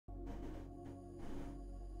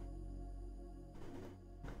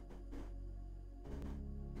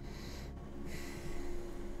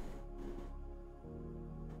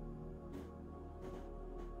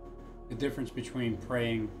The difference between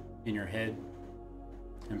praying in your head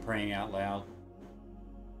and praying out loud.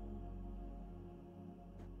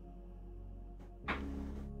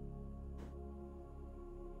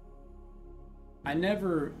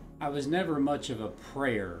 I was never much of a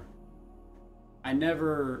prayer. I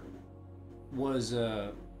never was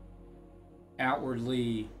a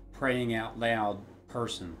outwardly praying out loud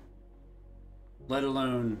person, let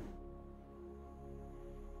alone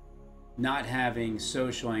not having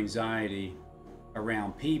social anxiety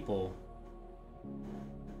around people.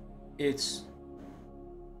 It's,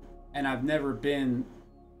 and I've never been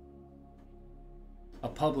a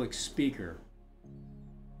public speaker.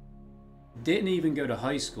 Didn't even go to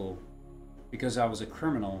high school because I was a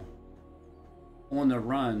criminal on the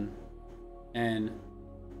run, and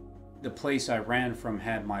the place I ran from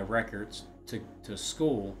had my records to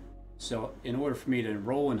school. So in order for me to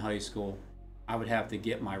enroll in high school, I would have to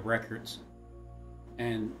get my records.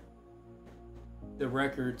 And the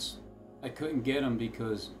records, I couldn't get them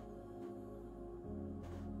because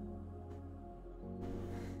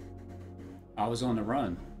I was on the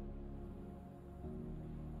run.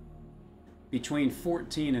 Between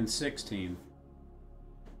 14 and 16,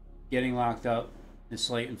 getting locked up in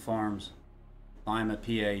Slayton Farms, Lima,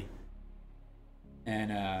 PA,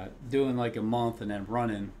 and doing like a month and then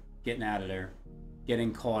running, getting out of there,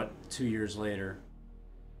 getting caught 2 years later,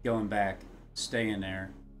 going back, staying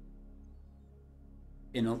there.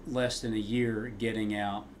 In less than a year, getting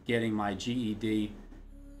out, getting my GED,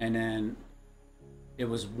 and then it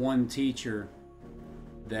was one teacher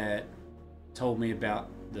that told me about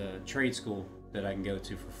the trade school that I can go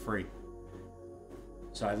to for free.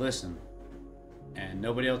 So I listened, and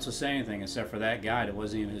nobody else was saying anything except for that guy. It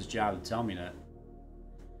wasn't even his job to tell me that.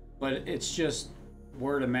 But it's just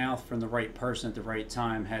word of mouth from the right person at the right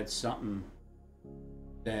time had something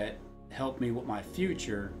that helped me with my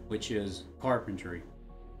future, which is carpentry.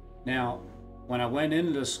 Now, when I went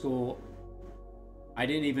into the school, I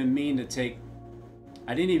didn't even mean to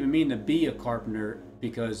be a carpenter,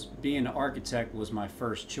 because being an architect was my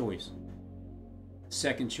first choice.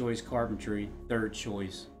 Second choice, carpentry. Third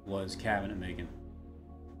choice was cabinet making.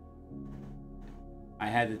 I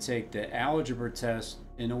had to take the algebra test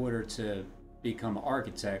in order to become an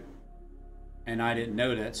architect, and I didn't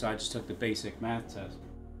know that, so I just took the basic math test.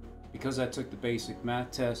 Because I took the basic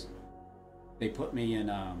math test, they put me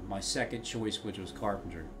in my second choice, which was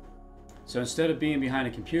carpentry. So instead of being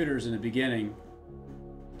behind the computers in the beginning,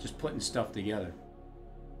 just putting stuff together.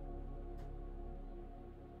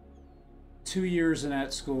 2 years in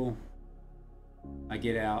that school, I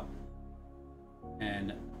get out,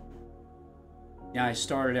 and yeah, I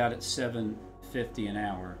started out at $7.50 an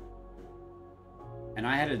hour, and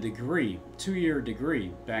I had a degree, 2-year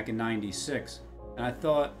degree back in '96, and I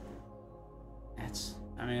thought that's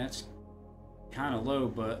kind of low,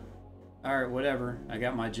 but all right, whatever. I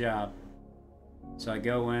got my job, so I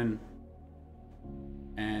go in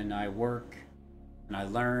and I work and I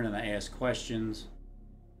learn and I ask questions.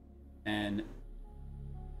 And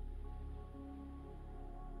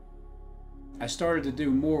I started to do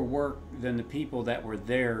more work than the people that were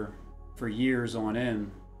there for years on end,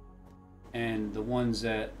 and the ones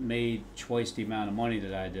that made twice the amount of money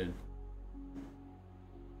that I did,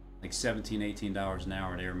 like $17, $18 an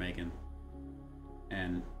hour they were making.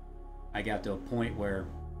 And I got to a point where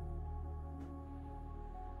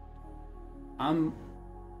I'm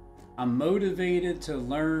motivated to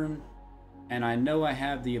learn, and I know I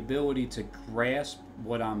have the ability to grasp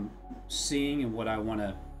what I'm seeing and what I want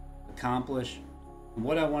to accomplish. And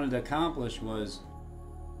what I wanted to accomplish was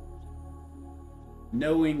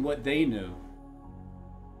knowing what they knew.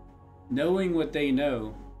 Knowing what they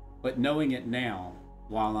know, but knowing it now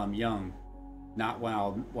while I'm young, not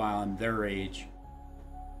while I'm their age.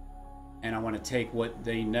 And I want to take what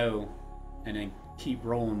they know and then keep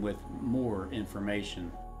rolling with more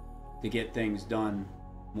information to get things done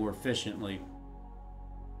more efficiently.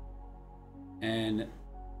 And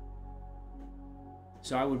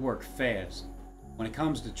so I would work fast. When it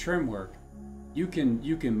comes to trim work, you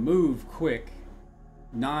can move quick,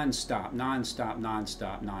 non-stop.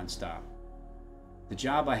 The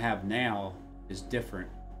job I have now is different.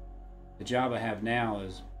 The job I have now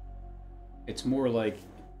is, it's more like,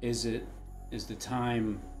 is the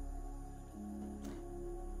time,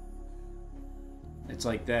 it's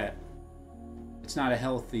like that. It's not a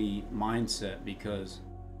healthy mindset, because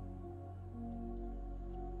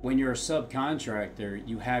when you're a subcontractor,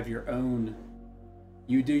 you have your own,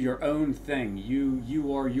 you do your own thing.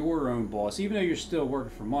 You are your own boss, even though you're still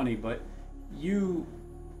working for money, but you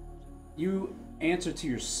answer to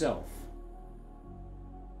yourself.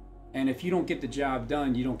 And if you don't get the job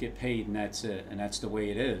done, you don't get paid, and that's it. And that's the way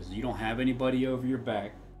it is. You don't have anybody over your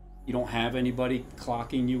back. You don't have anybody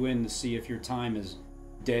clocking you in to see if your time is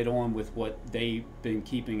dead on with what they've been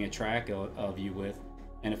keeping a track of you with.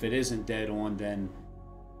 And if it isn't dead on, then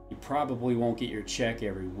you probably won't get your check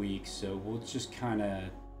every week. So we'll just kind of,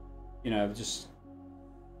 just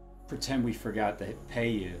pretend we forgot to pay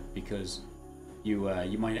you because you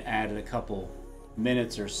might have added a couple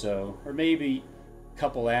minutes or so, or maybe a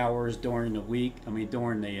couple hours during the week. I mean,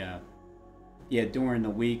 during the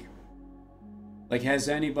week. Like, has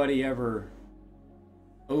anybody ever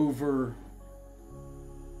overclocked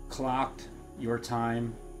your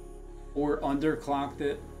time or underclocked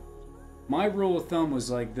it? My rule of thumb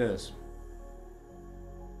was like this.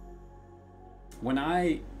 When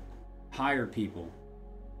I hire people,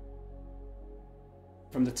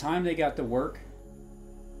 from the time they got to work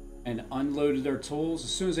and unloaded their tools,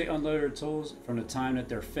 as soon as they unloaded their tools, from the time that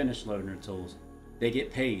they're finished loading their tools, they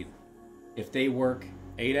get paid. If they work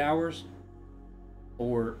 8 hours,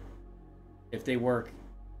 or if they work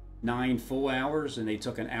 9 full hours and they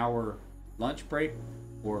took an hour lunch break,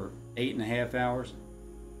 or 8.5 hours.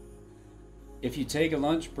 If you take a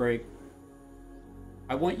lunch break,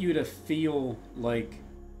 I want you to feel like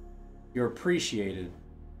you're appreciated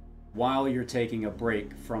while you're taking a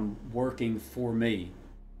break from working for me.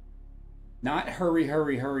 Not hurry,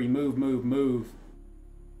 hurry, hurry, move, move, move,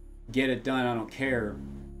 get it done, I don't care.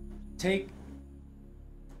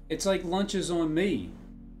 It's like lunch is on me.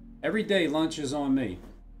 Every day lunch is on me.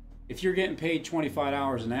 If you're getting paid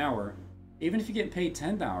 $25 an hour, even if you're getting paid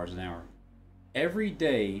 $10 an hour, every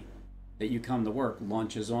day that you come to work,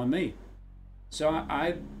 lunch is on me. So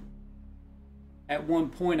I at one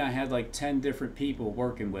point I had like 10 different people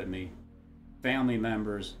working with me. Family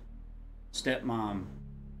members, stepmom,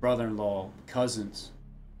 brother-in-law, cousins,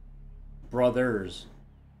 brothers,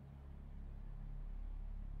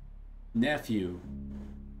 nephew,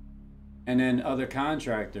 and then other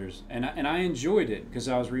contractors. And I enjoyed it because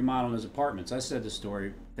I was remodeling his apartments. I said the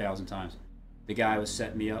story 1,000 times. The guy was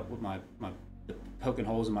setting me up with my poking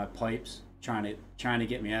holes in my pipes, trying to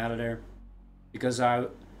get me out of there because I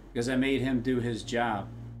made him do his job.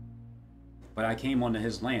 But I came onto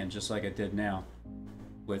his land just like I did now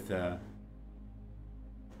with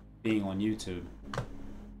being on YouTube.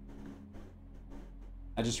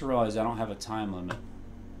 I just realized I don't have a time limit.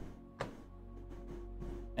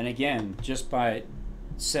 And again, just by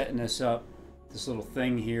setting this up, this little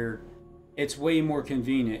thing here, it's way more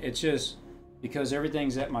convenient. It's just because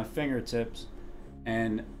everything's at my fingertips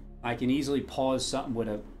and I can easily pause something with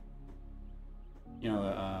a,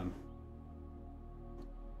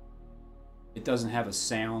 it doesn't have a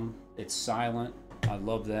sound. It's silent. I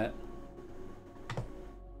love that.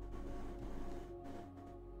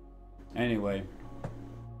 Anyway.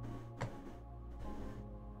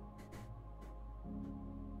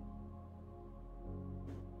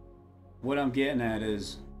 What I'm getting at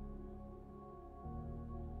is,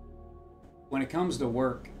 when it comes to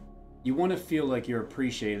work, you want to feel like you're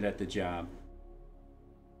appreciated at the job.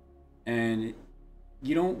 And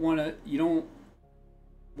you don't want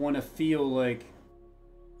to feel like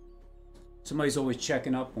somebody's always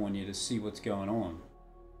checking up on you to see what's going on.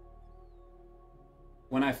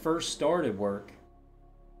 When I first started work,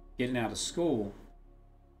 getting out of school,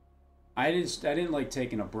 I didn't like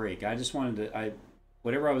taking a break. I just wanted to,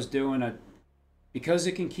 whatever I was doing, because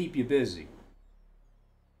it can keep you busy.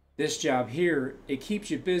 This job here, it keeps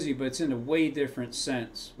you busy, but it's in a way different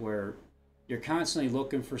sense where you're constantly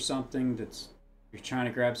looking for something you're trying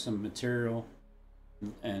to grab some material,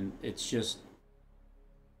 and it's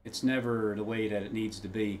never the way that it needs to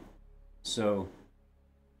be. So,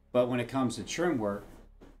 but when it comes to trim work,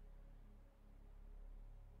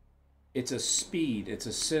 it's a speed, it's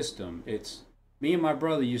a system. Me and my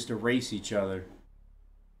brother used to race each other.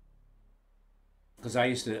 Because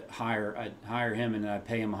I'd hire him and I'd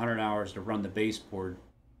pay him $100 to run the baseboard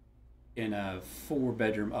in a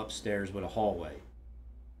 4-bedroom upstairs with a hallway.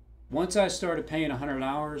 Once I started paying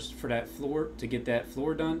 $100 for that floor to get that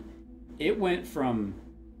floor done, it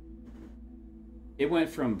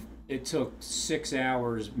took 6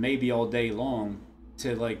 hours, maybe all day long,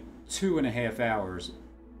 to like 2.5 hours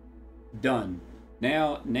done.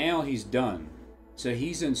 Now he's done. So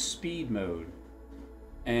he's in speed mode.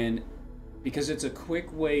 And because it's a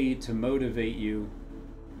quick way to motivate you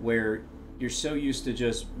where you're so used to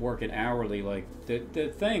just working hourly. Like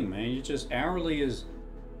the thing, man, you just hourly is,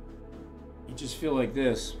 you just feel like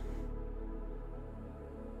this.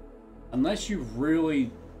 Unless you really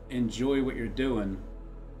enjoy what you're doing,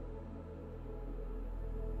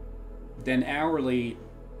 then hourly,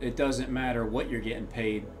 it doesn't matter what you're getting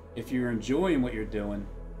paid. if you're enjoying what you're doing,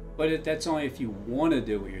 but that's only if you want to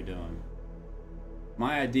do what you're doing.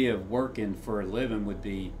 My idea of working for a living would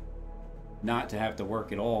be not to have to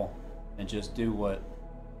work at all and just do what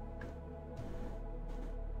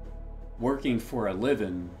working for a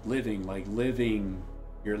living like living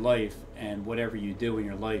your life, and whatever you do in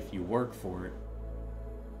your life you work for it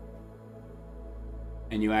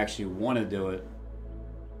and you actually want to do it,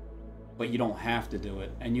 but you don't have to do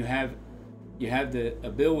it, and you have the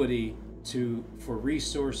ability for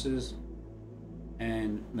resources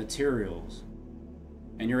and materials,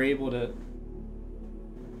 and you're able to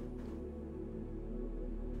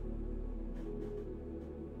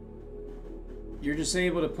you're just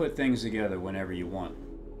able to put things together whenever you want.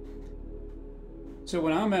 So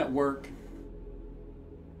when I'm at work,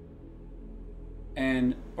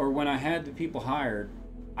 or when I had the people hired,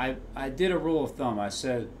 I did a rule of thumb. I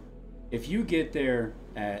said, if you get there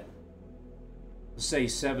at, say,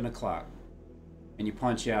 7 o'clock and you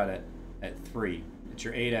punch out at 3, it's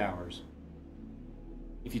your 8 hours.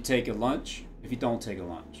 If you take a lunch, if you don't take a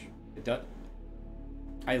lunch,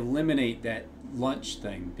 I eliminate that lunch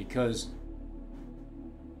thing, because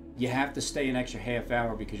you have to stay an extra half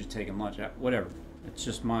hour because you're taking lunch. Whatever. It's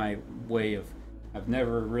just my way of, I've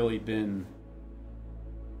never really been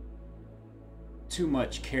too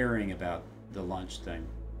much caring about the lunch thing.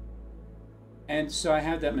 And so I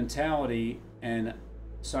have that mentality, and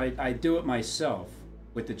so I do it myself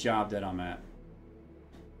with the job that I'm at.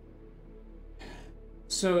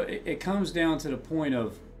 So it comes down to the point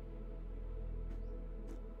of,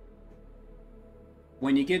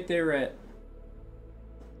 when you get there at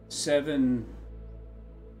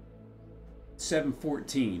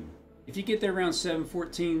 7:14. If you get there around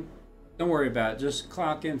 7:14, don't worry about it. Just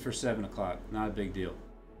clock in for 7 o'clock. Not a big deal.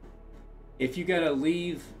 If you gotta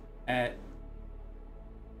leave at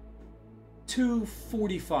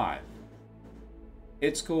 2:45,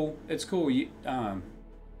 it's cool. It's cool. You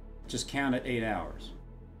just count it 8 hours.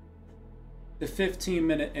 The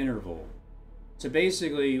 15-minute interval. So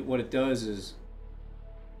basically, what it does is,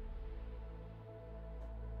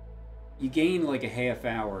 you gain like a half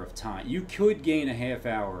hour of time. You could gain a half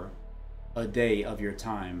hour a day of your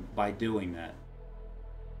time by doing that.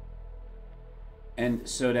 And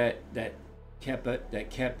so that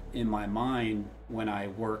kept in my mind when I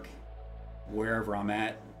work wherever I'm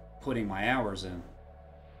at, putting my hours in.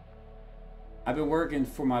 I've been working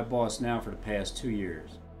for my boss now for the past 2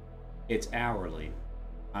 years. It's hourly.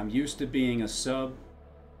 I'm used to being a sub,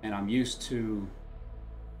 and I'm used to,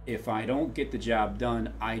 if I don't get the job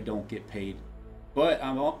done, I don't get paid. But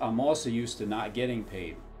I'm also used to not getting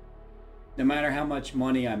paid. No matter how much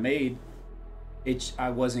money I made, I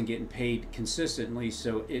wasn't getting paid consistently.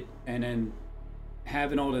 And then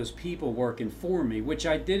having all those people working for me, which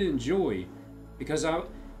I did enjoy, because I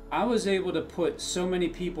was able to put so many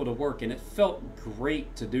people to work, and it felt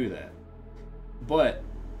great to do that. But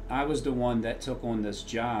I was the one that took on this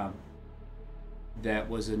job that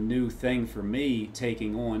was a new thing for me,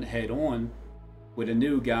 taking on head on with a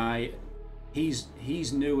new guy. He's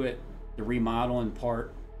new at the remodeling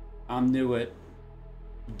part. I'm new at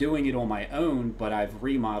doing it on my own, but I've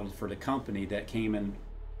remodeled for the company that came in.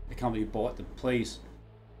 The company bought the place,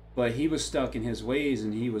 but he was stuck in his ways,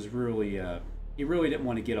 and he really didn't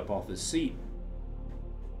want to get up off his seat.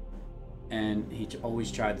 And he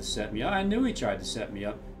always tried to set me up. I knew he tried to set me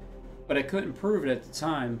up, but I couldn't prove it at the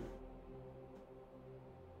time.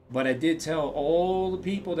 But I did tell all the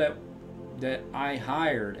people that I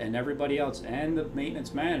hired, and everybody else, and the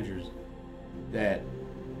maintenance managers, that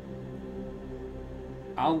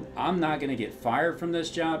I'm not going to get fired from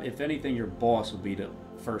this job. If anything, your boss will be the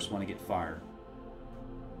first one to get fired.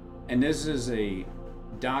 And this is a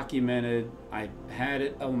documented, I had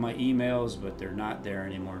it on my emails, but they're not there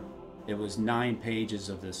anymore. It was 9 pages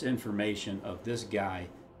of this information of this guy.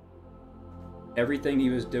 Everything he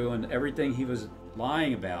was doing, everything he was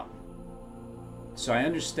lying about. So I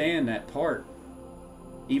understand that part.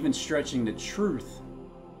 Even stretching the truth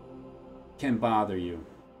can bother you.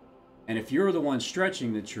 And if you're the one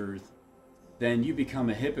stretching the truth, then you become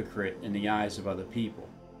a hypocrite in the eyes of other people.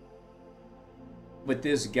 But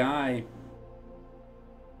this guy,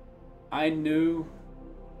 I knew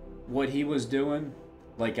what he was doing.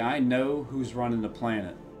 Like, I know who's running the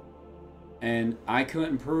planet. And I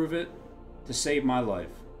couldn't prove it to save my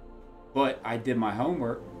life. But I did my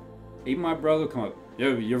homework. Even my brother come up,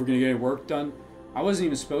 yo, you ever gonna get any work done? I wasn't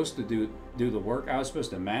even supposed to do the work. I was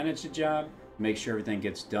supposed to manage the job, make sure everything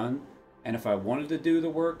gets done. And if I wanted to do the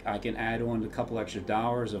work, I can add on a couple extra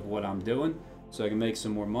dollars of what I'm doing so I can make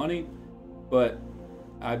some more money. But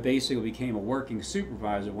I basically became a working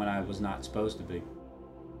supervisor when I was not supposed to be.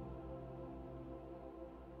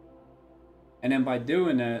 And then by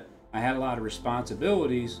doing that, I had a lot of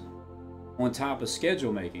responsibilities on top of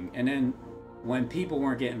schedule making. And then when people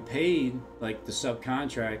weren't getting paid, like the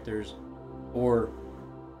subcontractors, or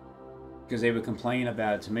because they would complain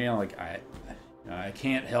about it to me, I'm like, I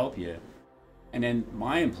can't help you. And then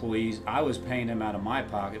my employees, I was paying them out of my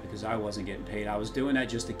pocket because I wasn't getting paid. I was doing that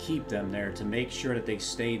just to keep them there, to make sure that they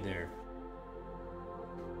stayed there.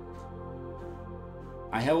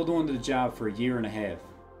 I held on to the job for 1.5 years.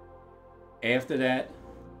 After that,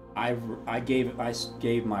 I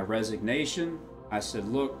gave my resignation. I said,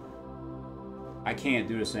 look, I can't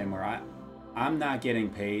do this anymore. I'm not getting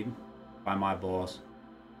paid by my boss.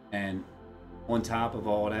 And on top of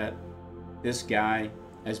all that, this guy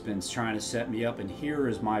has been trying to set me up, and here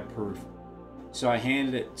is my proof. So I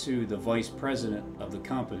handed it to the vice president of the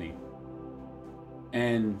company.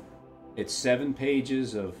 And it's 7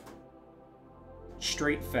 pages of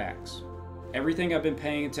straight facts. Everything I've been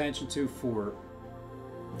paying attention to for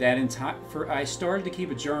that I started to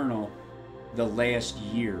keep a journal the last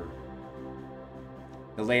year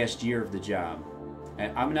of the job.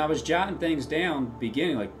 And I mean, I was jotting things down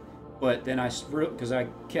beginning, but then because I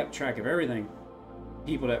kept track of everything,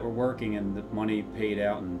 people that were working and the money paid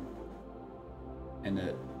out,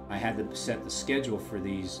 and I had to set the schedule for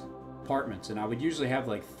these apartments, and I would usually have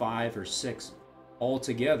like 5 or 6 all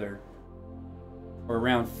together, or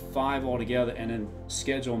around 5 altogether, and then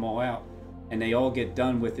schedule them all out, and they all get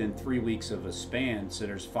done within 3 weeks of a span. So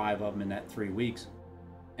there's 5 of them in that 3 weeks,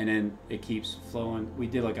 and then it keeps flowing. We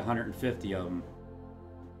did like 150 of them,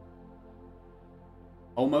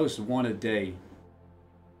 almost one a day.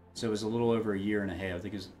 So it was a little over 1.5 years. I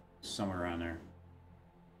think it's somewhere around there.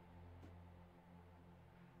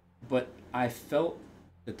 But I felt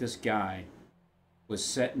that this guy was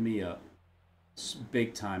setting me up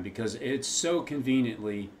big time, because it's so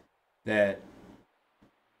conveniently that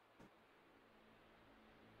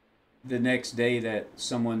the next day that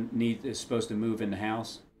someone is supposed to move in the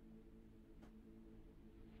house,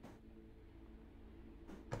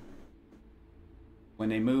 when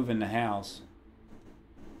they move in the house,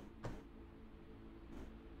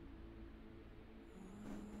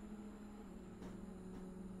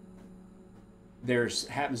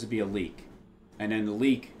 happens to be a leak, and then the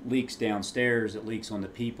leak leaks downstairs. It leaks on the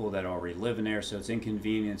people that already live in there, so it's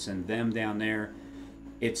inconveniencing them down there.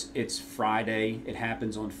 It's Friday. It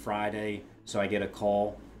happens on Friday, so I get a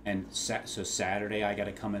call, and so Saturday I got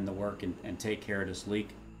to come into work and take care of this leak.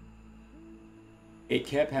 It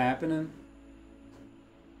kept happening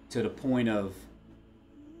to the point of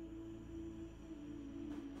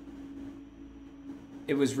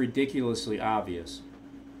it was ridiculously obvious.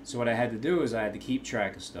 So what I had to do is I had to keep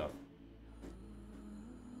track of stuff.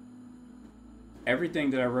 Everything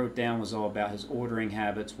that I wrote down was all about his ordering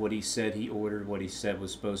habits, what he said he ordered, what he said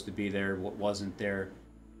was supposed to be there, what wasn't there.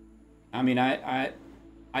 I mean, I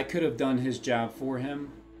could have done his job for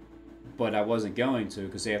him, but I wasn't going to,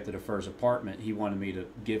 because after the first apartment, he wanted me to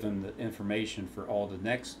give him the information for all the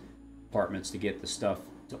next apartments to get the stuff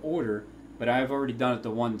to order. But I've already done it the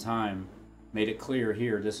one time, made it clear,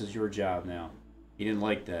 here, this is your job now. He didn't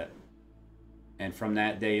like that. And from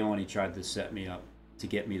that day on, he tried to set me up to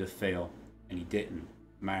get me to fail. And he didn't.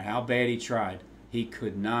 No matter how bad he tried, he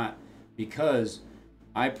could not, because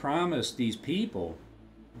I promised these people,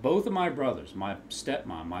 both of my brothers, my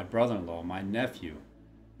stepmom, my brother-in-law, my nephew,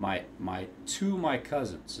 my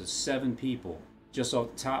cousins, so 7 people, just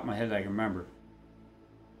off the top of my head I can remember,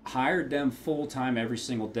 hired them full-time every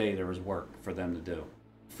single day there was work for them to do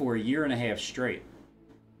for 1.5 years straight.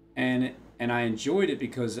 And I enjoyed it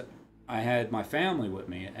because I had my family with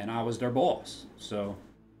me and I was their boss. So,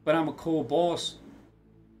 but I'm a cool boss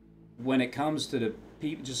when it comes to the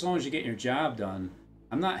people. Just as long as you get your job done,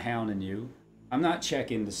 I'm not hounding you. I'm not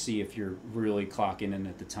checking to see if you're really clocking in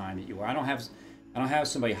at the time that you are. I don't have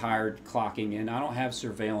somebody hired clocking in. I don't have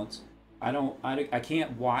surveillance. I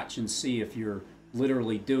can't watch and see if you're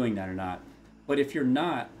literally doing that or not. But if you're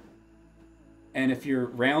not, and if you're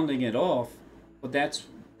rounding it off, well,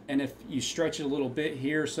 and if you stretch it a little bit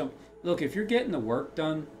here, look, if you're getting the work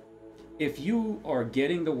done, if you are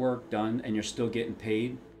getting the work done and you're still getting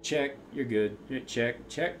paid, check, you're good. Check,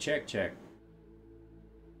 check, check, check.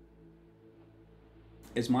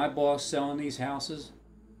 Is my boss selling these houses?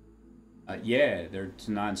 Yeah, they're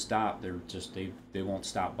nonstop. They won't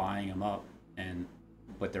stop buying them up,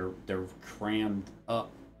 but they're crammed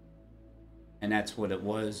up, and that's what it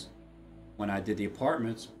was when I did the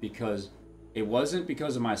apartments, because it wasn't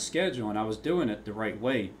because of my schedule and I was doing it the right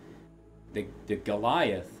way. The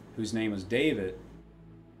Goliath, whose name was David,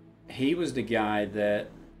 he was the guy that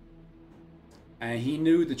and he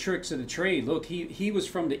knew the tricks of the trade. Look, he was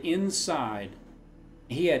from the inside.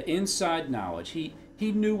 He had inside knowledge. He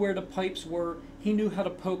knew where the pipes were. He knew how to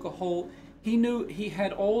poke a hole. He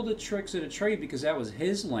had all the tricks of the trade because that was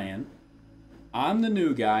his land. I'm the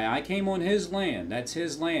new guy. I came on his land. That's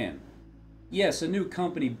his land. Yes, a new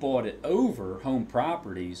company bought it over Home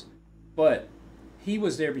Properties, but he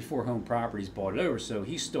was there before Home Properties bought it over, so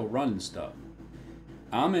he's still running stuff.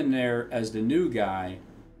 I'm in there as the new guy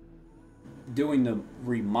doing the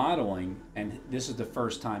remodeling, and this is the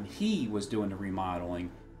first time he was doing the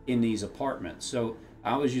remodeling in these apartments. So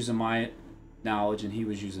I was using my knowledge and he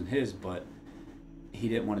was using his, but he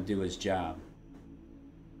didn't want to do his job.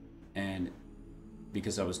 And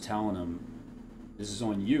because I was telling him, this is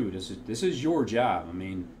on you, this is your job. I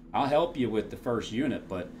mean, I'll help you with the first unit,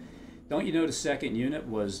 but don't you know the second unit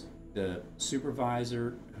was the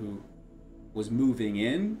supervisor who was moving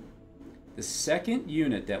in? The second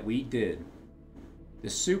unit that we did, the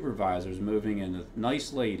supervisor's moving in, a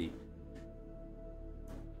nice lady.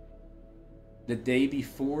 The day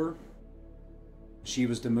before she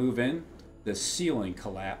was to move in, the ceiling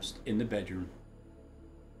collapsed in the bedroom.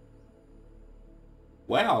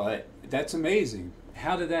 Wow, that's amazing.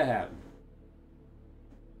 How did that happen?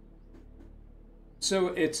 So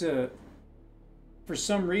it's for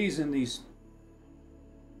some reason these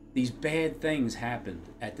bad things happened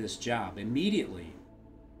at this job immediately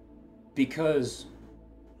because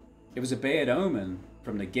it was a bad omen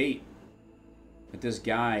from the gate that this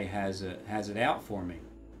guy has it out for me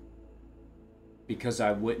because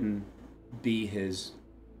I wouldn't be his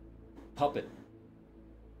puppet.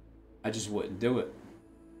 I just wouldn't do it.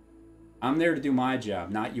 I'm there to do my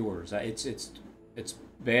job, not yours. It's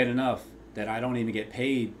bad enough that I don't even get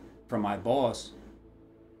paid from my boss.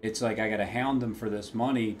 It's like I got to hound them for this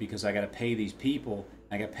money because I got to pay these people.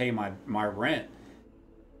 I got to pay my rent.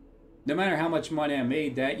 No matter how much money I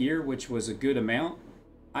made that year, which was a good amount,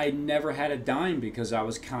 I never had a dime because I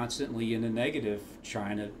was constantly in the negative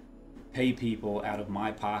trying to pay people out of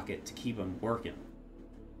my pocket to keep them working.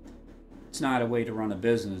 It's not a way to run a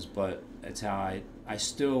business, but it's how I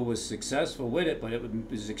still was successful with it, but it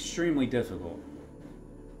was extremely difficult.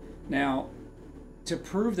 Now, to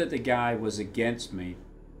prove that the guy was against me,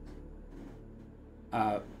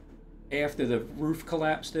 after the roof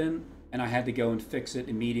collapsed in and I had to go and fix it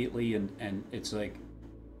immediately, and it's like,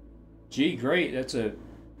 gee, great,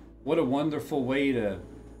 what a wonderful way to,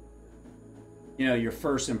 your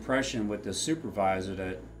first impression with the supervisor,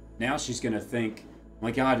 that now she's going to think, oh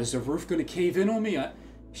my God, is the roof going to cave in on me?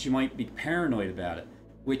 She might be paranoid about it,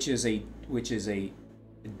 which is a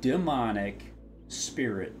demonic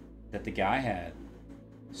spirit that the guy had.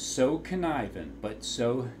 So conniving, but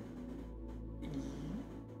so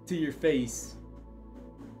to your face.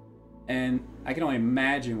 And I can only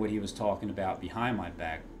imagine what he was talking about behind my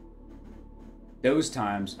back. Those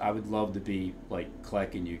times I would love to be like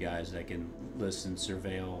Kleck and you guys that can listen,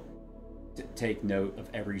 surveil, take note of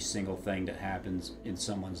every single thing that happens in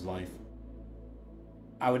someone's life.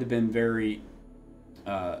 It would have been very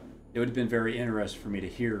interesting for me to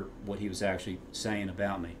hear what he was actually saying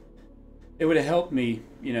about me. It would have helped me,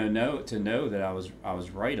 know that I was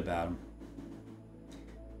right about him.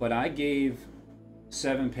 But I gave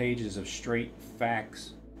 7 pages of straight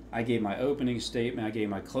facts. I gave my opening statement, I gave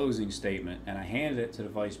my closing statement, and I handed it to the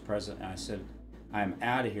vice president, and I said, I'm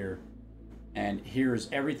out of here, and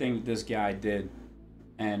here's everything that this guy did,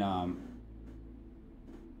 and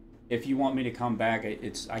if you want me to come back,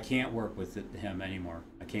 I can't work with him anymore.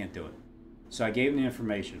 I can't do it. So I gave him the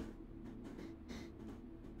information.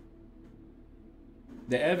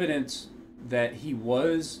 The evidence that he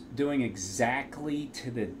was doing exactly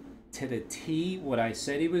to the T what I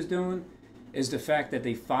said he was doing is the fact that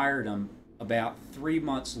they fired him about 3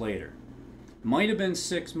 months later. Might have been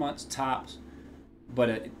 6 months tops,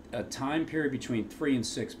 but a time period between 3 and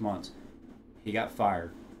 6 months, he got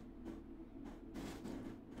fired.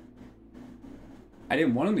 I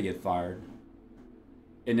didn't want him to get fired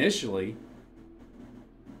initially,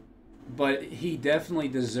 but he definitely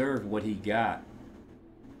deserved what he got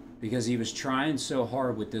because he was trying so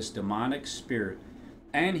hard with this demonic spirit,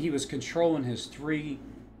 and he was controlling his 3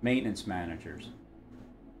 maintenance managers.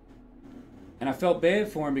 And I felt bad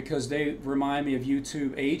for him because they remind me of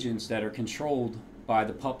YouTube agents that are controlled by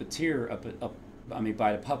the puppeteer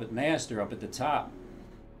by the puppet master up at the top,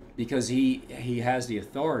 because he has the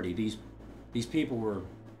authority. These people were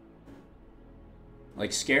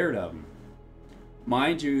like scared of him.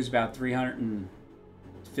 Mind you, he's about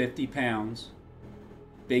 350 pounds,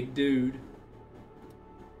 big dude,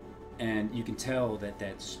 and you can tell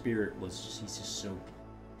that spirit was, he's just so,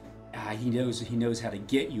 he knows how to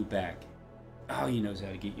get you back. Oh, he knows how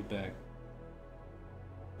to get you back.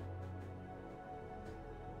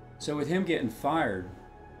 So with him getting fired,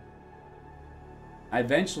 I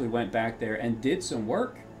eventually went back there and did some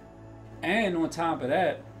work. And on top of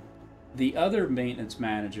that, the other maintenance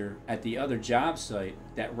manager at the other job site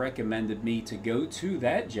that recommended me to go to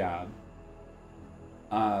that job,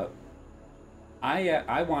 I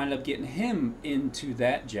wound up getting him into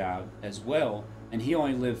that job as well, and he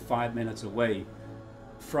only lived 5 minutes away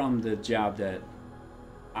from the job that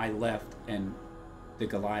I left and the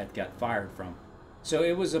Goliath got fired from. So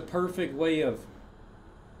it was a perfect way of,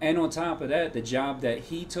 and on top of that, the job that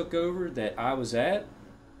he took over that I was at,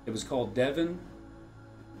 it was called Devon.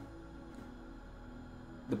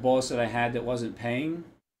 The boss that I had that wasn't paying.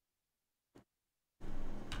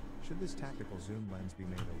 Should this tactical zoom lens be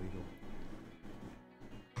made illegal?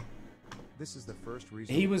 This is the first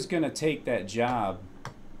reason. He was gonna take that job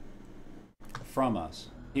from us.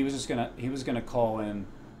 He was gonna call in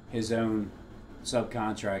his own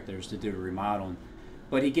subcontractors to do the remodeling,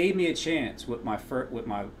 but he gave me a chance with my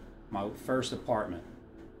first apartment.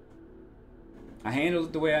 I handled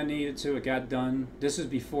it the way I needed to. It got done. This is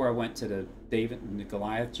before I went to the David and the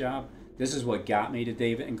Goliath job. This is what got me to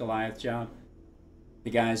David and Goliath job. The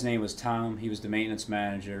guy's name was Tom. He was the maintenance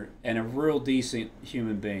manager and a real decent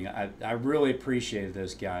human being. I really appreciated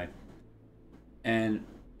this guy. And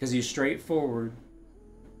because he's straightforward,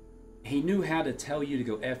 he knew how to tell you to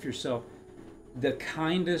go F yourself the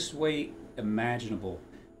kindest way imaginable.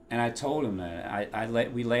 And I told him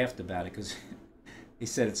that. We laughed about it because he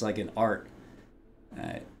said it's like an art.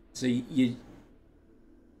 So you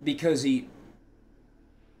because he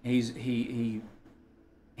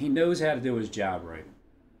knows how to do his job right.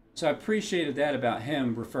 So I appreciated that about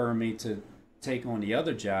him referring me to take on the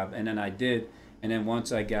other job, and then I did. And then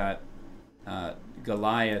once I got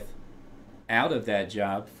Goliath out of that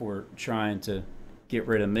job for trying to get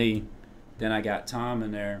rid of me, then I got Tom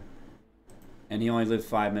in there, and he only lived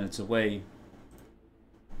 5 minutes away,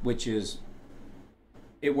 which is,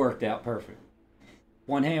 it worked out perfect.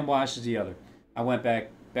 One hand washes the other. I went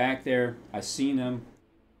back there. I seen them,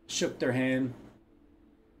 shook their hand,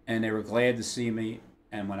 and they were glad to see me.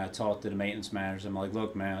 And when I talked to the maintenance managers, I'm like,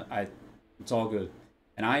 look, man, it's all good.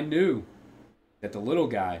 And I knew that the little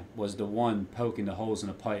guy was the one poking the holes in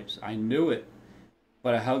the pipes. I knew it,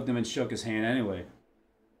 but I hugged him and shook his hand anyway.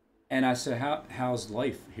 And I said, how's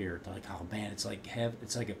life here? They're like, oh man, it's like heaven.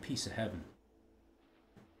 It's like a piece of heaven.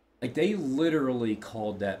 Like they literally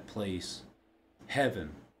called that place heaven.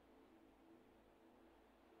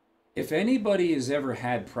 If anybody has ever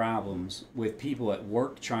had problems with people at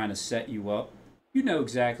work trying to set you up, you know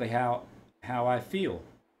exactly how I feel.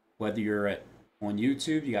 Whether you're on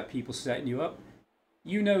YouTube, you got people setting you up,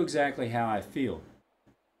 you know exactly how I feel.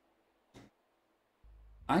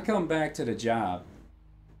 I come back to the job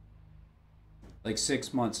like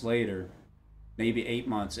 6 months later, maybe 8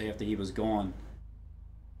 months after he was gone,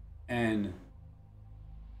 and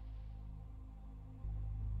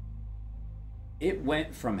it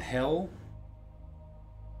went from hell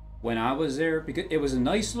when I was there, because it was a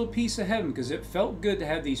nice little piece of heaven because it felt good to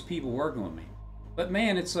have these people working with me. But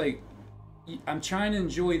man, it's like, I'm trying to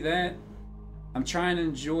enjoy that. I'm trying to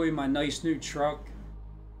enjoy my nice new truck.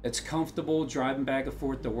 It's comfortable driving back and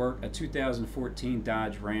forth to work, a 2014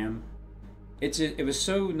 Dodge Ram. It was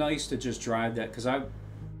so nice to just drive that because I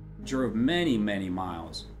drove many, many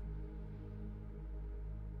miles.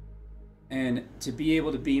 And to be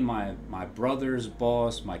able to be my brother's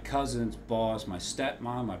boss, my cousin's boss, my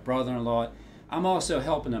stepmom, my brother-in-law, I'm also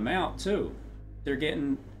helping them out too. They're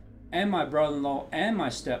getting, and my brother-in-law and my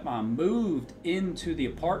stepmom moved into the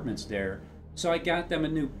apartments there, so I got them a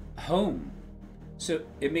new home. So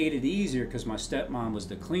it made it easier because my stepmom was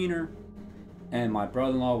the cleaner and my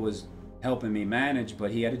brother-in-law was helping me manage,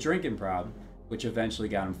 but he had a drinking problem, which eventually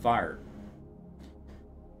got him fired.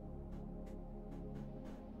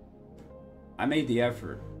 I made the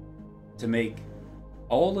effort to make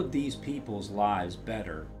all of these people's lives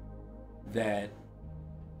better that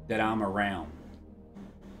I'm around,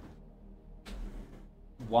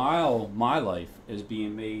 while my life is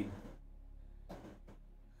being made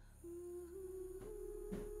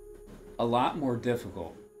a lot more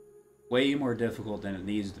difficult, way more difficult than it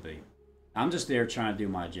needs to be. I'm just there trying to do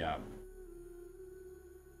my job.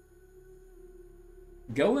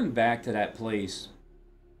 Going back to that place,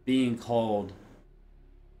 being called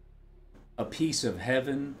a piece of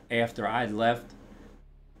heaven after I left,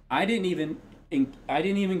 I didn't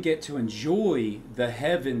even get to enjoy the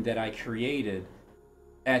heaven that I created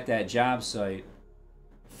at that job site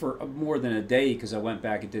for more than a day, because I went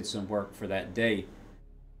back and did some work for that day.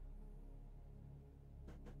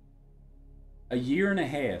 a year and a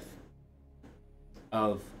half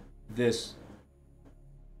of this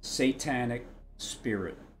satanic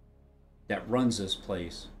spirit that runs this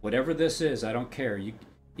place. Whatever this is, I don't care.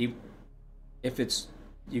 If it's,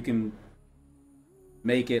 you can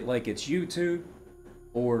make it like it's YouTube,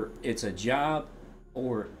 or it's a job,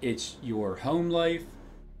 or it's your home life.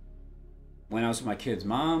 When I was with my kid's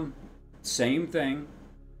mom, same thing.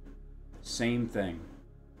 Same thing.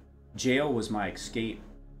 Jail was my escape.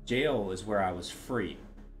 Jail is where I was free.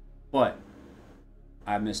 But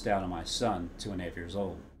I missed out on my son, 2.5 years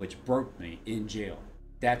old, which broke me in jail.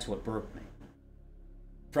 That's what broke me.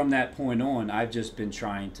 From that point on, I've just been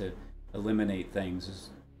trying to eliminate things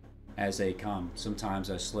as they come.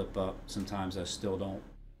 Sometimes I slip up. Sometimes I still don't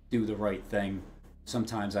do the right thing.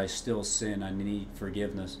 Sometimes I still sin. I need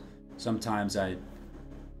forgiveness. Sometimes I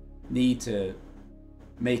need to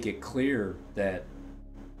make it clear that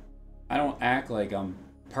I don't act like I'm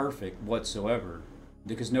perfect whatsoever,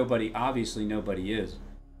 because obviously nobody is.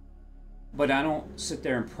 But I don't sit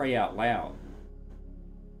there and pray out loud.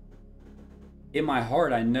 In my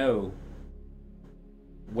heart, I know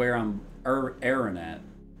where I'm erring at,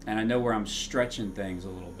 and I know where I'm stretching things a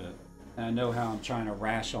little bit, and I know how I'm trying to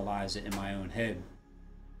rationalize it in my own head.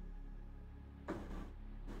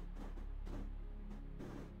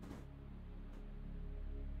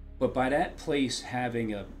 But by that place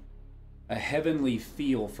having a heavenly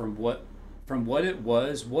feel from what it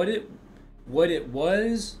was,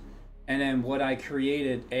 and then what I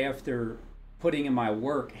created after putting in my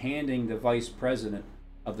work, handing the vice president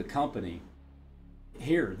of the company,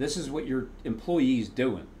 here, this is what your employee's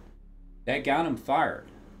doing. That got him fired.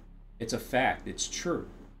 It's a fact. It's true.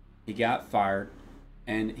 He got fired,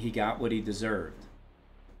 and he got what he deserved.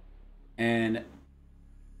 And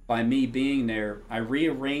by me being there, I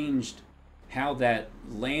rearranged how that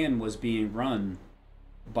land was being run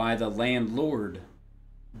by the landlord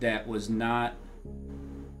that was not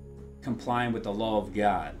complying with the law of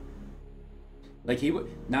God. Like, he would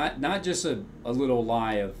not just a little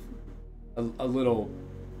lie of a little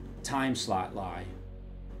time slot lie,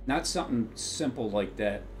 not something simple like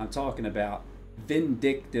that. I'm talking about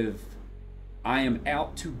vindictive. I am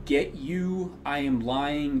out to get you. I am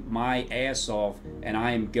lying my ass off, and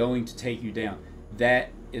I am going to take you down. That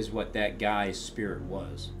is what that guy's spirit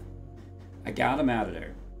was. I got him out of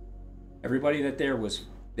there. Everybody that there was,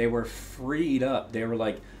 they were freed up. They were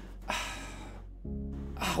like,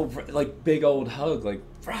 oh, like big old hug, like,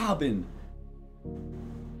 Robin,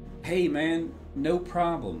 hey man, no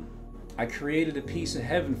problem. I created a piece of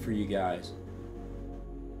heaven for you guys.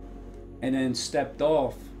 And then stepped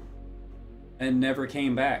off and never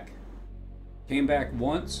came back. Came back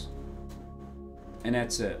once, and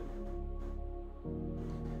that's it.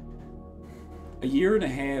 A year and a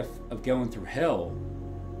half of going through hell,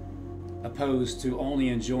 opposed to only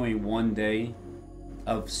enjoying one day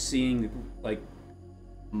of seeing like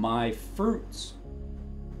my fruits,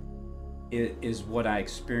 is what I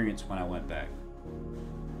experienced when I went back.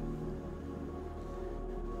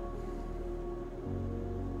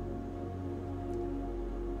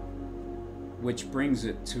 Which brings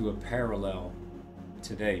it to a parallel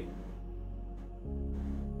today.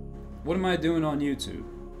 What am I doing on YouTube?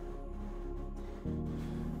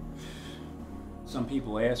 Some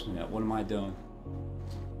people ask me that. What am I doing?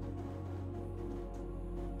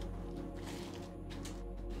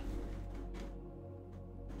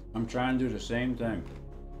 I'm trying to do the same thing.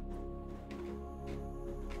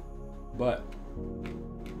 But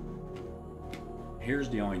here's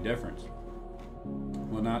the only difference.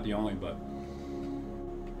 Well, not the only, but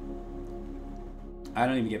I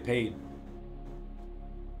don't even get paid.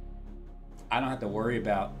 I don't have to worry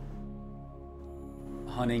about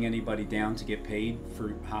hunting anybody down to get paid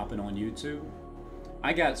for hopping on YouTube.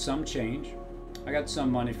 I got some change. I got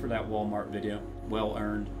some money for that Walmart video. Well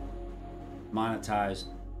earned. Monetized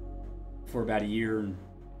for about a year and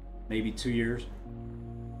maybe 2 years.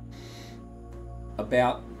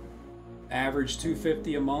 About average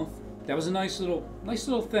 $250 a month. That was a nice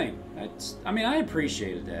little thing. I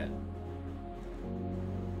appreciated that.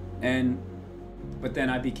 But then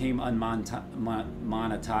I became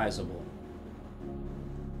unmonetizable.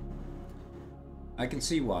 I can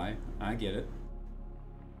see why. I get it.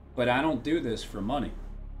 But I don't do this for money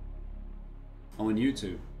on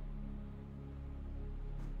YouTube.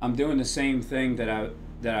 I'm doing the same thing that I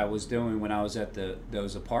was doing when I was at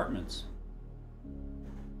those apartments.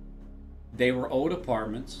 They were old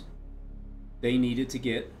apartments. They needed to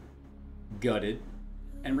get gutted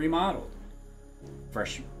and remodeled.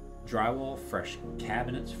 Fresh drywall, fresh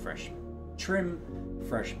cabinets, fresh trim,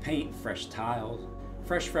 fresh paint, fresh tiles,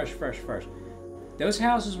 fresh. those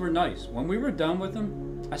houses were nice. When we were done with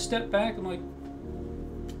them, I stepped back. I'm like,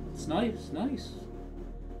 it's nice, nice.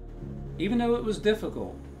 Even though it was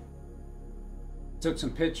difficult. Took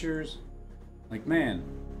some pictures. Like, man,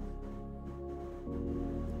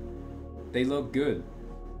 they look good.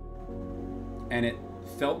 And it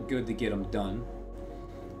felt good to get them done.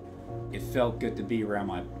 It felt good to be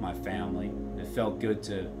around my family. It felt good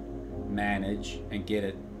to manage and get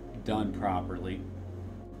it done properly.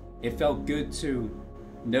 It felt good to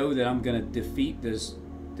know that I'm going to defeat this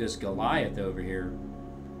Goliath over here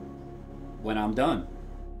when I'm done.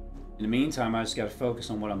 In the meantime, I just got to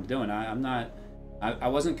focus on what I'm doing. I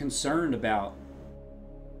wasn't concerned about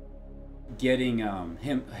getting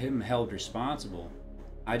him held responsible.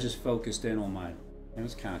 I just focused in on my. It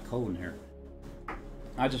was kind of cold in here.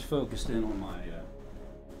 I just focused in on my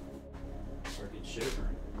freaking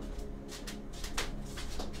shivering.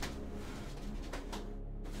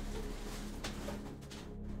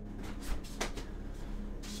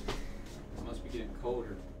 It must be getting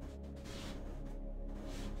colder.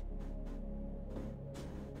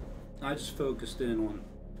 I just focused in on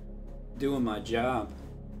doing my job.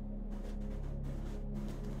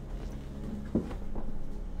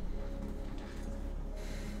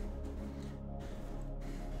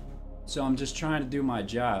 So I'm just trying to do my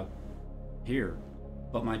job here,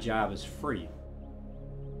 but my job is free.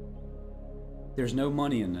 There's no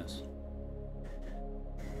money in this.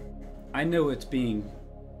 I know it's being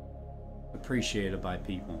appreciated by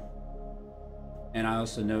people. And I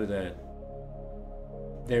also know that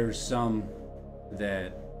there's some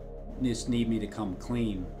that just need me to come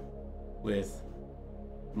clean with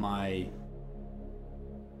my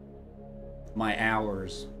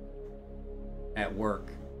hours at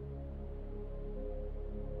work.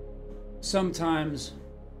 Sometimes,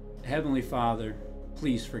 Heavenly Father,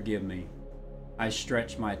 please forgive me. I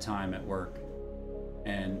stretch my time at work,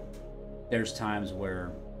 and there's times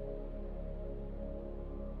where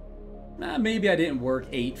maybe I didn't work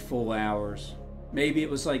 8 full hours. Maybe it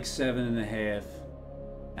was like 7.5.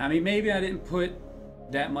 I mean, maybe I didn't put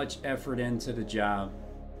that much effort into the job,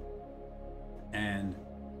 and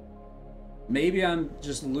maybe I'm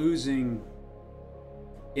just losing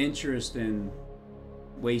interest in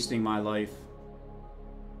wasting my life.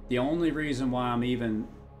 The only reason why I'm even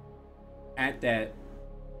at that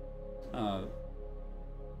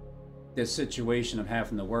this situation of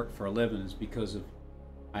having to work for a living is because of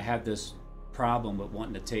I have this problem with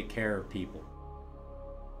wanting to take care of people.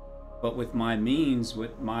 But with my means,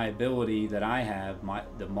 with my ability that I have,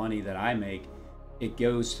 the money that I make, it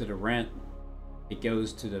goes to the rent, it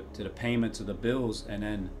goes to the payments of the bills, and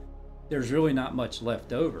then there's really not much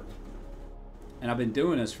left over. And I've been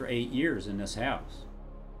doing this for 8 years in this house.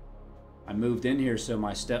 I moved in here so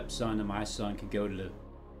my stepson and my son could go to the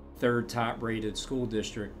 3rd top rated school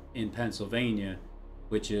district in Pennsylvania,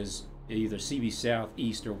 which is either CB South,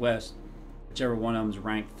 East, or West, whichever one of them is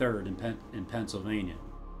ranked 3rd in Pennsylvania.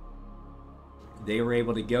 They were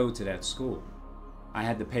able to go to that school. I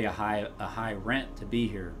had to pay a high rent to be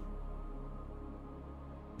here.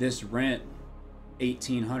 This rent,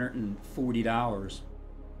 $1,840,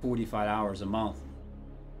 45 hours a month.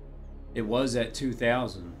 It was at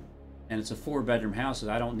 $2,000, and it's a 4-bedroom house that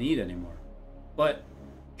I don't need anymore. But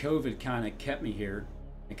COVID kind of kept me here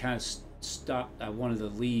and kind of stopped. I wanted to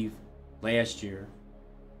leave last year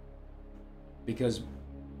because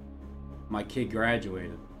my kid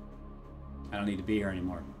graduated. I don't need to be here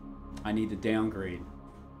anymore. I need to downgrade.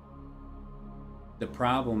 The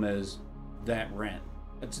problem is that rent.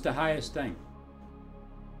 It's the highest thing.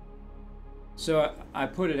 So I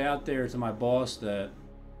put it out there to my boss that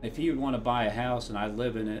if he would want to buy a house and I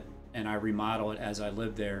live in it and I remodel it as I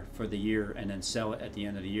live there for the year and then sell it at the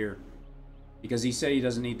end of the year, because he said he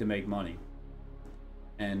doesn't need to make money.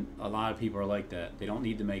 And a lot of people are like that. They don't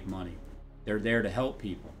need to make money. They're there to help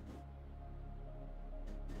people.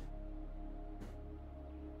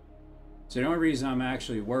 So the only reason I'm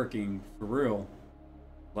actually working for real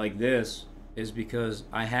like this is because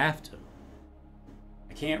I have to.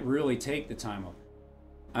 I can't really take the time off.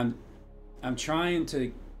 I'm trying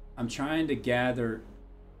to gather,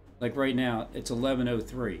 like right now it's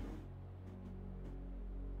 11:03.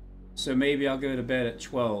 So maybe I'll go to bed at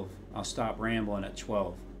 12. I'll stop rambling at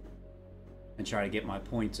 12 and try to get my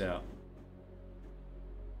points out.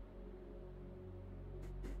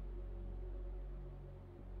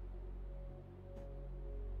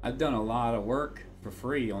 I've done a lot of work for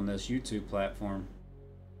free on this YouTube platform,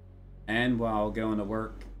 and while going to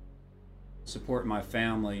work, supporting my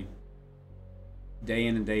family day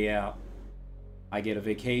in and day out. I get a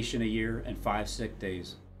vacation a year and 5 sick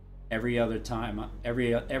days. Every other time,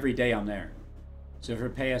 every day I'm there. So for the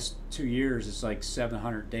past 2 years, it's like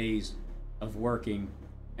 700 days of working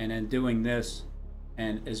and then doing this.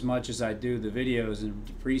 And as much as I do the videos and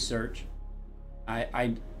research,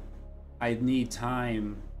 I need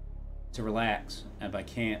time to relax, and if I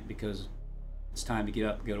can't, because it's time to get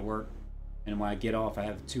up and go to work, and when I get off, I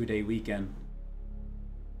have a 2-day weekend.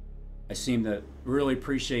 I seem to really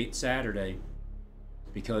appreciate Saturday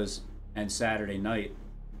and Saturday night.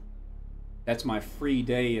 That's my free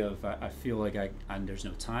day of, I feel like there's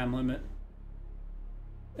no time limit.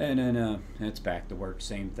 And then it's back to work,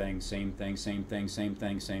 same thing.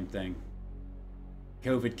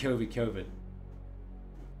 COVID.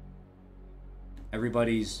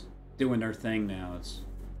 Everybody's doing their thing now. It's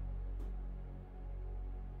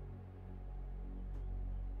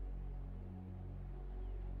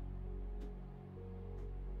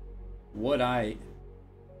what I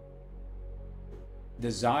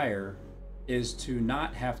desire is to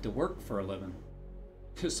not have to work for a living,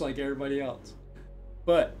 just like everybody else.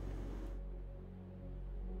 But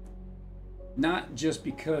not just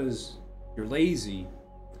because you're lazy.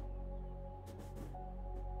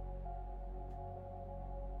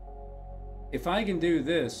 If I can do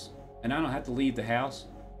this and I don't have to leave the house,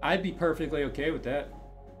 I'd be perfectly okay with that.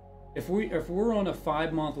 If we're on a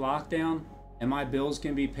 5-month lockdown and my bills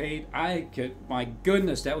can be paid, my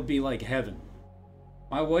goodness, that would be like heaven.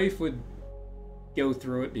 My wife would go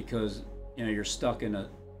through it because, you're stuck in a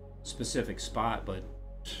specific spot, but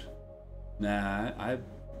nah,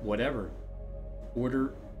 whatever.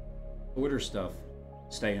 Order stuff,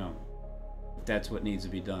 stay home. If that's what needs to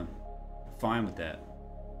be done, I'm fine with that.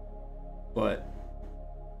 But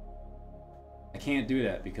I can't do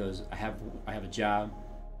that because I have a job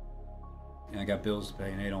and I got bills to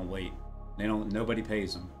pay, and they don't wait. Nobody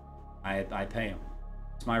pays them. I pay them.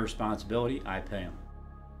 It's my responsibility. I pay them.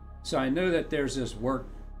 So I know that there's this work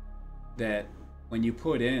that when you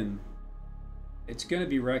put in, it's going to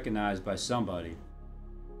be recognized by somebody.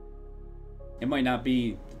 It might not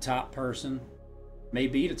be the top person, may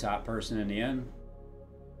be the top person in the end,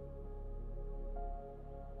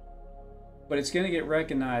 but it's going to get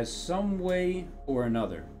recognized some way or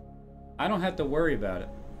another. I don't have to worry about it.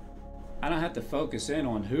 I don't have to focus in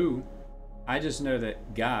on who. I just know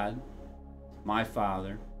that God, my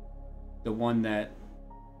Father, the one that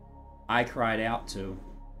I cried out to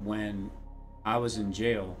when I was in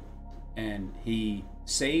jail, and He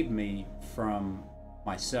saved me from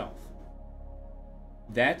myself.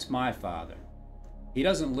 That's my Father. He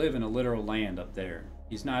doesn't live in a literal land up there.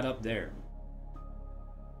 He's not up there.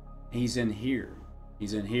 He's in here.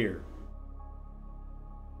 He's in here.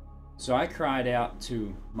 So I cried out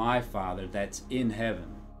to my Father that's in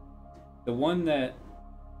heaven, the one that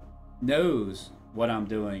knows what I'm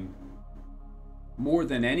doing more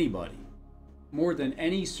than anybody, more than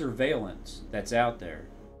any surveillance that's out there.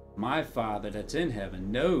 My Father that's in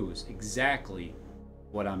heaven knows exactly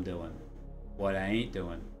what I'm doing, what I ain't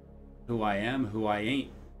doing, who I am, who I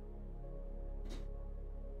ain't.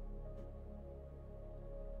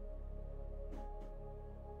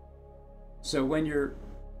 So when you're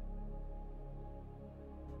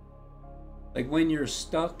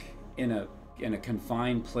stuck in a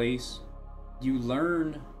confined place, you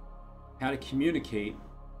learn how to communicate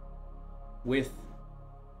with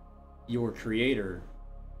your Creator,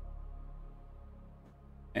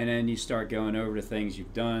 and then you start going over the things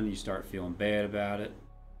you've done. You start feeling bad about it,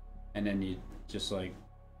 and then you just like,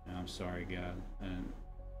 I'm sorry, God, and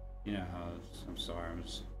I'm sorry.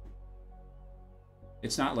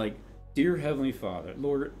 It's not like, Dear Heavenly Father,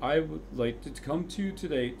 Lord, I would like to come to you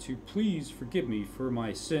today to please forgive me for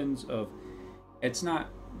my sins of. It's not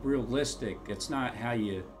realistic. It's not how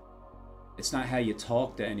you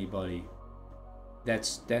talk to anybody.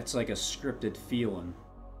 That's like a scripted feeling.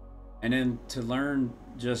 And then to learn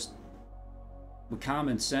just with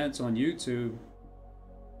common sense on YouTube,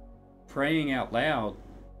 praying out loud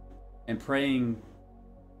and praying,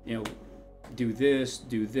 do this,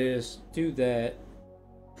 do that,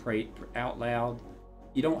 pray out loud.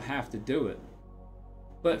 You don't have to do it.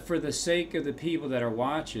 But for the sake of the people that are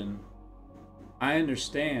watching, I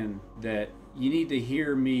understand that you need to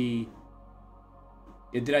hear me.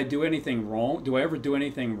 Did I do anything wrong? Do I ever do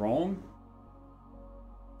anything wrong?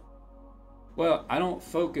 Well, I don't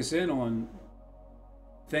focus in on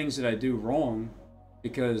things that I do wrong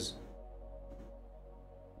because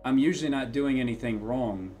I'm usually not doing anything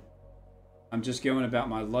wrong. I'm just going about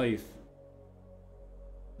my life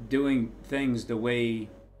doing things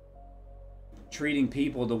treating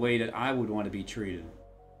people the way that I would want to be treated,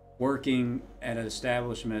 working at an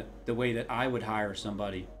establishment the way that I would hire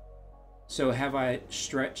somebody. So have I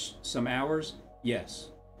stretched some hours? Yes.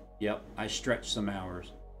 Yep, I stretch some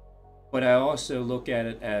hours. But I also look at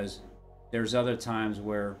it as there's other times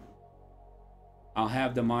where I'll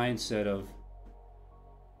have the mindset of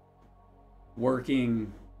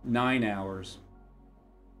working 9 hours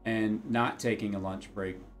and not taking a lunch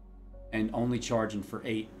break and only charging for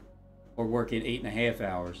 8, or working 8.5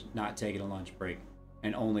 hours, not taking a lunch break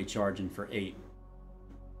and only charging for 8.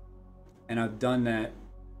 And I've done that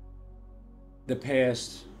the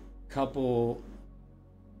past couple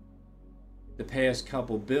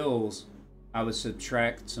bills. I would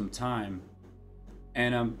subtract some time,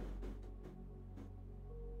 and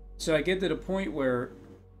so I get to the point where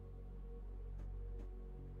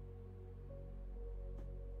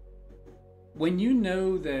when you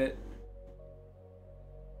know that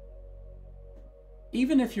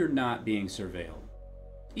even if you're not being surveilled,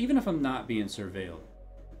 even if I'm not being surveilled,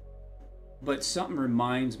 but something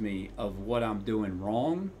reminds me of what I'm doing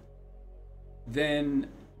wrong, then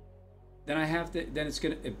I have to, then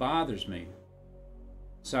it bothers me.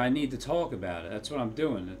 So I need to talk about it. That's what I'm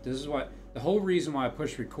doing. This is why, the whole reason why I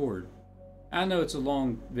push record. I know it's a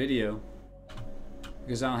long video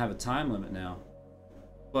because I don't have a time limit now,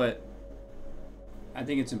 but I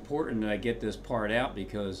think it's important that I get this part out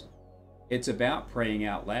because it's about praying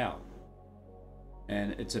out loud.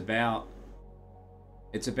 And it's about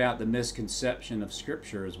the misconception of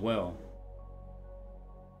Scripture as well.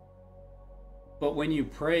 But when you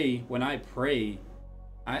pray, when I pray,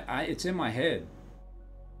 I it's in my head.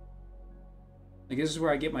 Like, this is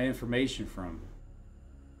where I get my information from.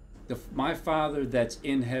 My Father that's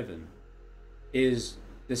in heaven is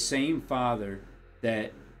the same Father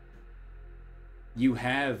that you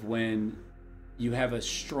have when you have a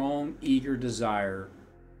strong, eager desire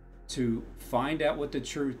to find out what the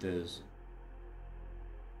truth is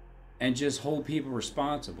and just hold people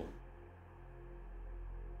responsible.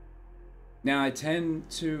 Now, I tend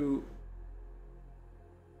to,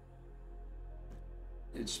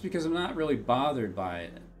 it's because I'm not really bothered by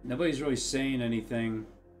it. Nobody's really saying anything.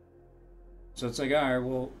 So it's like, all right,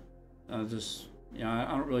 well, I'll just, I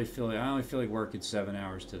don't really feel like, I only feel like working 7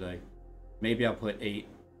 hours today. Maybe I'll put 8.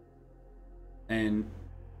 And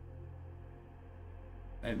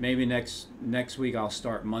maybe next week I'll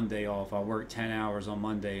start Monday off. I'll work 10 hours on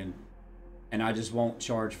Monday and I just won't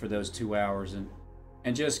charge for those 2 hours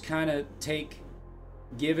and just kind of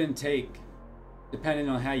give and take depending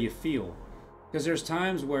on how you feel. Because there's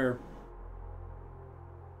times where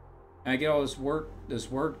I get all this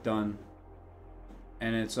work done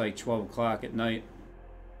and it's like 12 o'clock at night.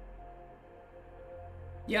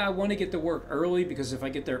 Yeah, I want to get to work early because if I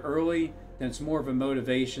get there early, then it's more of a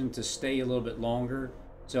motivation to stay a little bit longer.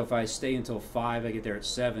 So if I stay until 5, I get there at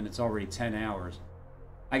 7, it's already 10 hours.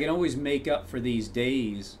 I can always make up for these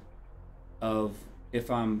days of if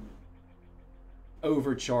I'm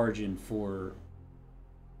overcharging for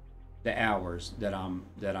the hours that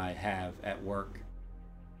I have at work.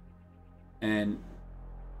 And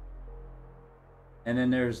then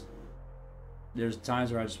there's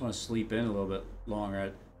times where I just want to sleep in a little bit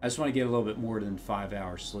longer. I just want to get a little bit more than 5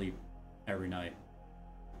 hours sleep every night.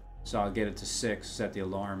 So I'll get it to 6, set the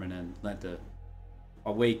alarm, and then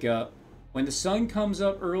I'll wake up. When the sun comes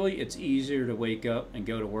up early, it's easier to wake up and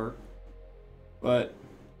go to work. But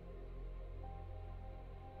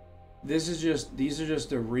these are just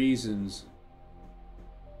the reasons,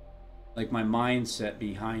 like my mindset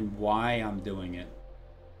behind why I'm doing it.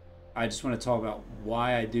 I just want to talk about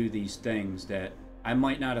why I do these things that I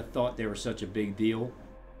might not have thought they were such a big deal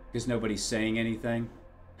because nobody's saying anything.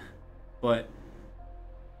 But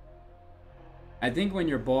I think when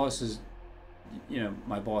your boss is,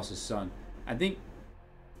 my boss's son, I think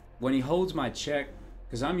when he holds my check,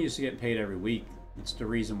 because I'm used to getting paid every week. It's the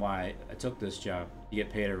reason why I took this job. You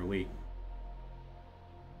get paid every week.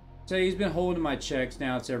 So he's been holding my checks.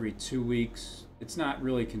 Now it's every 2 weeks. It's not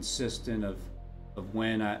really consistent of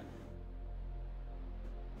when I...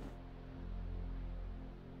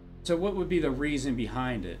 So what would be the reason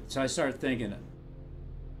behind it? So I started thinking,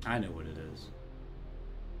 I know what it is.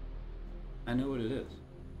 I know what it is.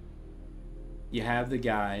 You have the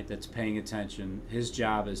guy that's paying attention. His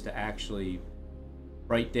job is to actually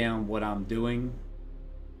write down what I'm doing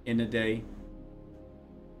in the day,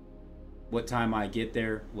 what time I get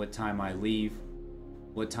there, what time I leave,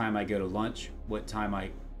 what time I go to lunch, what time I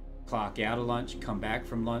clock out of lunch, come back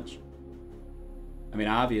from lunch. I mean,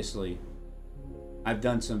 obviously, I've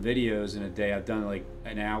done some videos in a day. I've done like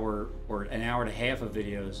an hour or an hour and a half of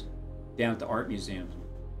videos down at the art museum.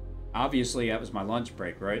 Obviously, that was my lunch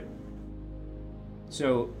break, right?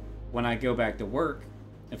 So when I go back to work,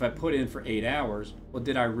 if I put in for 8 hours, well,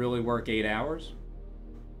 did I really work 8 hours?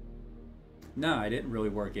 No, I didn't really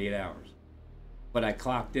work 8 hours. But I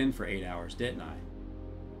clocked in for 8 hours, didn't I?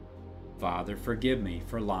 Father, forgive me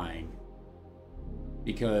for lying.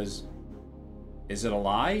 Because, is it a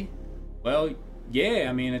lie? Well, yeah,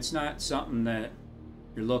 I mean, it's not something that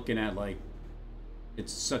you're looking at like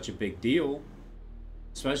it's such a big deal.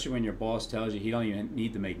 Especially when your boss tells you he don't even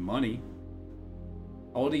need to make money.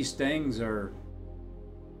 All these things are,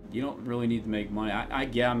 you don't really need to make money.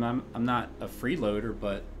 I'm not a freeloader,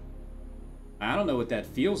 but I don't know what that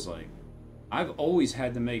feels like. I've always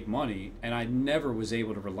had to make money, and I never was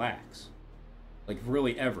able to relax. Like,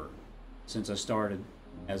 really ever, since I started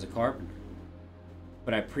as a carpenter.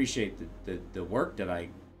 But I appreciate the work that I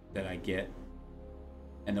get,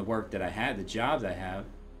 and the work that I had, the jobs I have.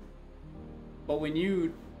 But when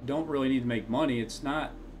you don't really need to make money, it's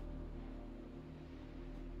not...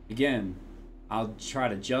 Again, I'll try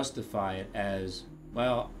to justify it as,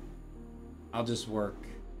 well, I'll just work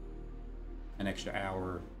an extra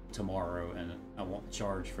hour tomorrow and I won't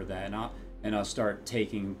charge for that, and I'll start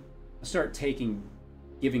taking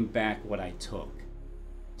giving back what I took.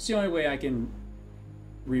 It's the only way I can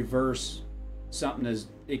reverse something. As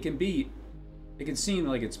it can seem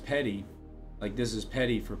like it's petty, like this is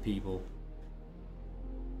petty for people.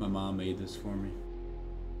 My mom made this for me.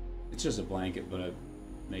 It's just a blanket, but I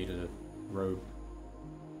made it a robe.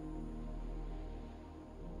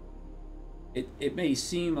 It may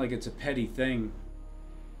seem like it's a petty thing,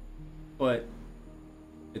 but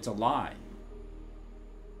it's a lie.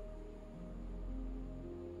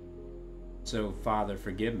 So, Father,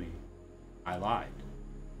 forgive me. I lied.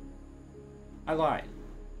 I lied.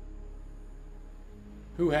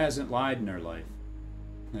 Who hasn't lied in their life?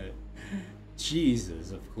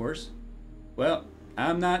 Jesus, of course. Well,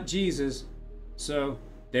 I'm not Jesus, so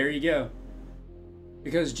there you go.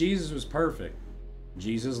 Because Jesus was perfect.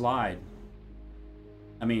 Jesus lied.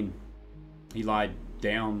 I mean, he lied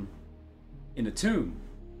down in a tomb.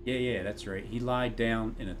 Yeah, that's right. He lied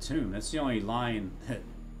down in a tomb. That's the only lying that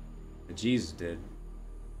Jesus did.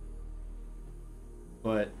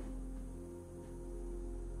 But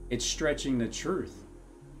it's stretching the truth.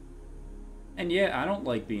 And yeah, I don't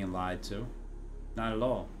like being lied to. Not at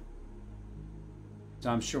all.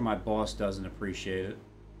 So I'm sure my boss doesn't appreciate it.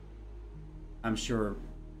 I'm sure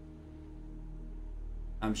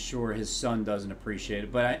his son doesn't appreciate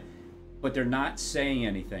it, but they're not saying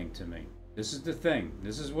anything to me. This is the thing.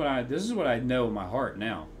 This is what I know in my heart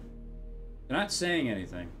now. They're not saying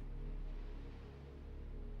anything.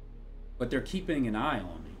 But they're keeping an eye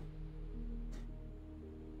on me.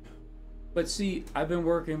 But see, I've been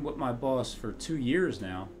working with my boss for 2 years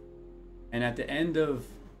now, and at the end of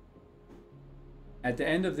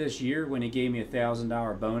this year, when he gave me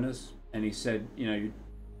 $1,000 bonus, and he said,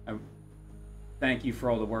 I thank you for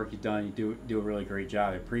all the work you've done. You do a really great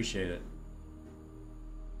job. I appreciate it.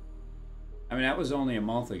 I mean, that was only a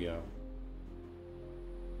month ago.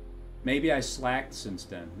 Maybe I slacked since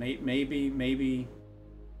then. Maybe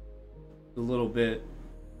a little bit.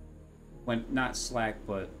 When not slack,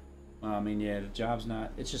 but I mean, yeah, the job's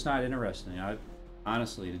not. It's just not interesting.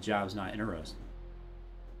 Honestly, the job's not interesting.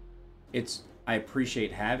 I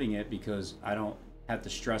appreciate having it because I don't have to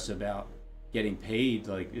stress about getting paid.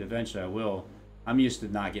 Like, eventually I will. I'm used to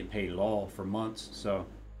not getting paid at all for months, so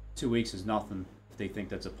 2 weeks is nothing. If they think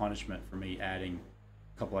that's a punishment for me adding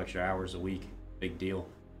a couple extra hours a week, big deal.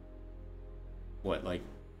 What, like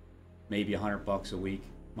maybe $100 a week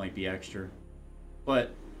might be extra,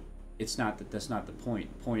 but it's not that. That's not the point.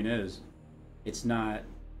 The point is, it's not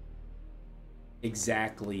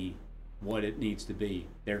exactly what it needs to be.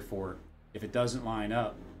 Therefore, if it doesn't line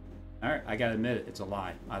up, all right, I gotta admit it. It's a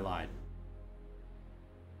lie. I lied.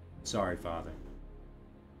 Sorry, Father.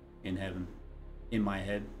 In heaven, in my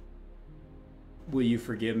head, will you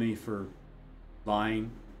forgive me for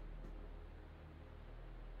lying?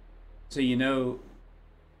 So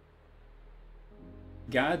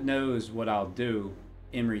God knows what I'll do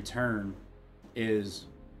in return is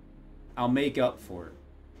I'll make up for it.